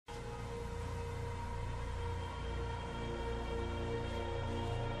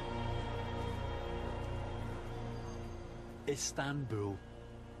Istanbul,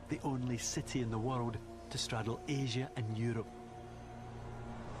 the only city in the world to straddle Asia and Europe.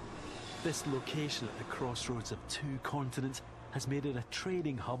 This location at the crossroads of two continents has made it a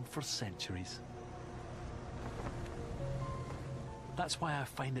trading hub for centuries. That's why I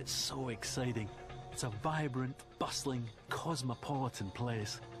find it so exciting. It's a vibrant, bustling, cosmopolitan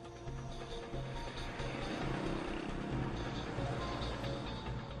place.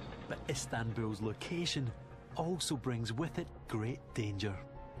 But Istanbul's location also brings with it great danger.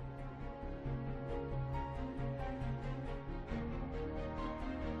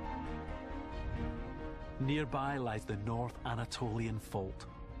 Nearby lies the North Anatolian Fault,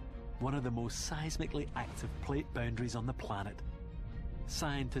 one of the most seismically active plate boundaries on the planet.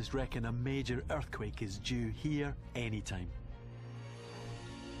 Scientists reckon a major earthquake is due here anytime.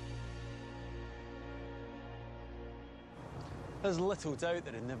 There's little doubt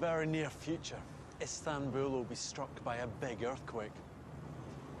that in the very near future, Istanbul will be struck by a big earthquake.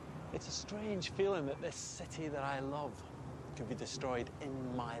 It's a strange feeling that this city that I love could be destroyed in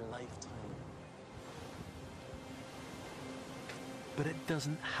my lifetime. But it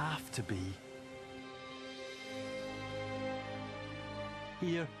doesn't have to be.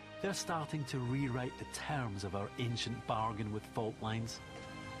 Here, they're starting to rewrite the terms of our ancient bargain with fault lines.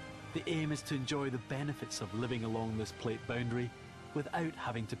 The aim is to enjoy the benefits of living along this plate boundary without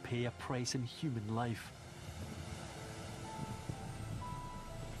having to pay a price in human life.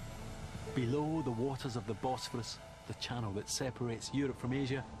 Below the waters of the Bosphorus, the channel that separates Europe from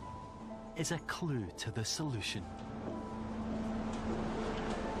Asia, is a clue to the solution.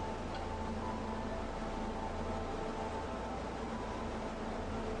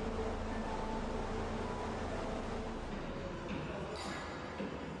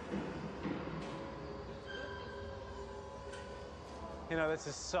 You know, this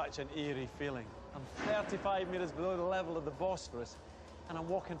is such an eerie feeling. I'm 35 metres below the level of the Bosphorus, and I'm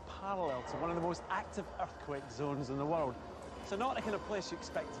walking parallel to one of the most active earthquake zones in the world. So not the kind of place you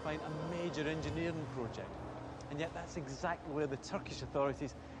expect to find a major engineering project. And yet that's exactly where the Turkish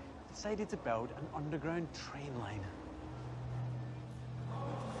authorities decided to build an underground train line.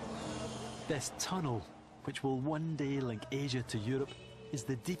 This tunnel, which will one day link Asia to Europe, is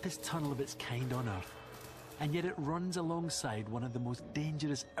the deepest tunnel of its kind on Earth. And yet it runs alongside one of the most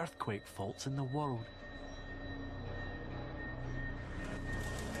dangerous earthquake faults in the world.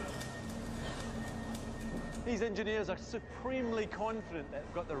 These engineers are supremely confident that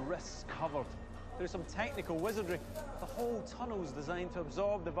they've got the risks covered. Through some technical wizardry, the whole tunnel is designed to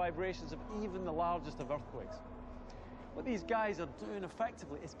absorb the vibrations of even the largest of earthquakes. What these guys are doing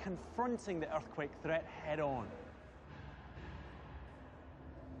effectively is confronting the earthquake threat head on.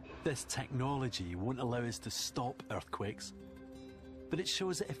 This technology won't allow us to stop earthquakes, but it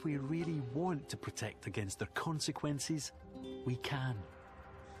shows that if we really want to protect against their consequences, we can.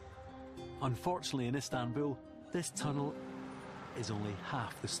 Unfortunately, in Istanbul, this tunnel is only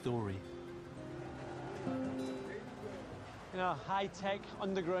half the story. You know, high-tech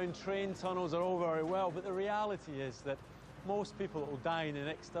underground train tunnels are all very well, but the reality is that most people that will die in the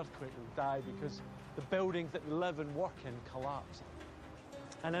next earthquake will die because the buildings that we live and work in collapse.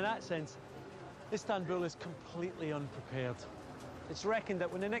 And in that sense, Istanbul is completely unprepared. It's reckoned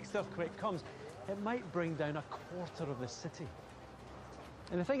that when the next earthquake comes, it might bring down a quarter of the city.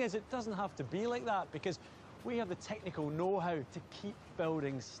 And the thing is, it doesn't have to be like that because we have the technical know-how to keep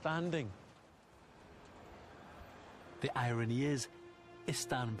buildings standing. The irony is,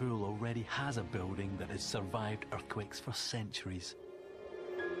 Istanbul already has a building that has survived earthquakes for centuries.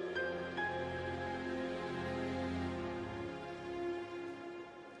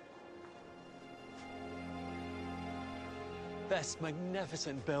 This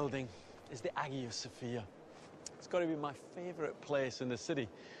magnificent building is the Hagia Sophia. It's got to be my favourite place in the city.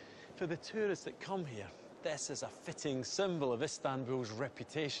 For the tourists that come here, this is a fitting symbol of Istanbul's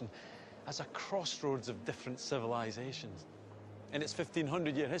reputation as a crossroads of different civilizations. In its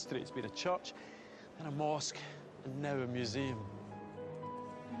 1500-year history, it's been a church, and a mosque, and now a museum.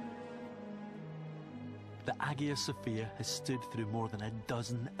 The Hagia Sophia has stood through more than a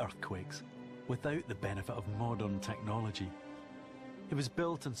dozen earthquakes without the benefit of modern technology. It was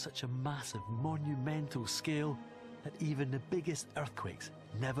built on such a massive, monumental scale that even the biggest earthquakes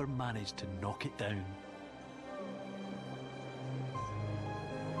never managed to knock it down.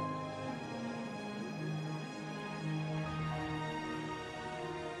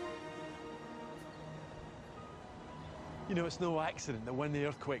 You know, it's no accident that when the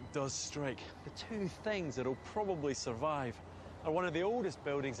earthquake does strike, the two things that'll probably survive are one of the oldest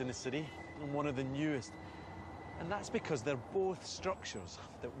buildings in the city and one of the newest. And that's because they're both structures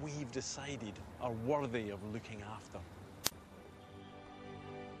that we've decided are worthy of looking after.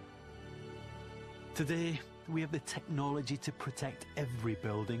 Today, we have the technology to protect every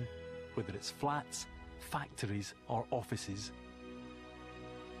building, whether it's flats, factories or offices,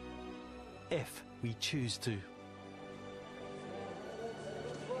 if we choose to.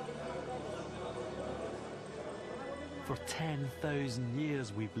 For 10,000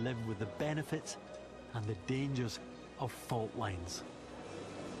 years we've lived with the benefits and the dangers of fault lines.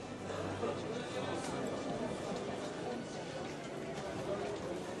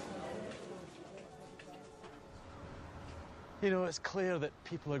 You know, it's clear that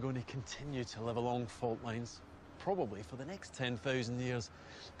people are going to continue to live along fault lines, probably for the next 10,000 years.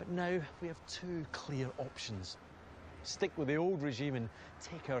 But now we have two clear options. Stick with the old regime and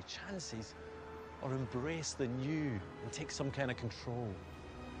take our chances, or embrace the new and take some kind of control.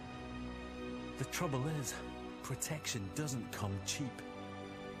 The trouble is, protection doesn't come cheap.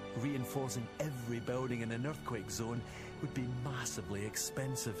 Reinforcing every building in an earthquake zone would be massively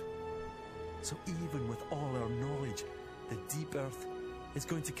expensive. So even with all our knowledge, the deep earth is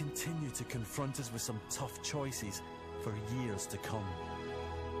going to continue to confront us with some tough choices for years to come.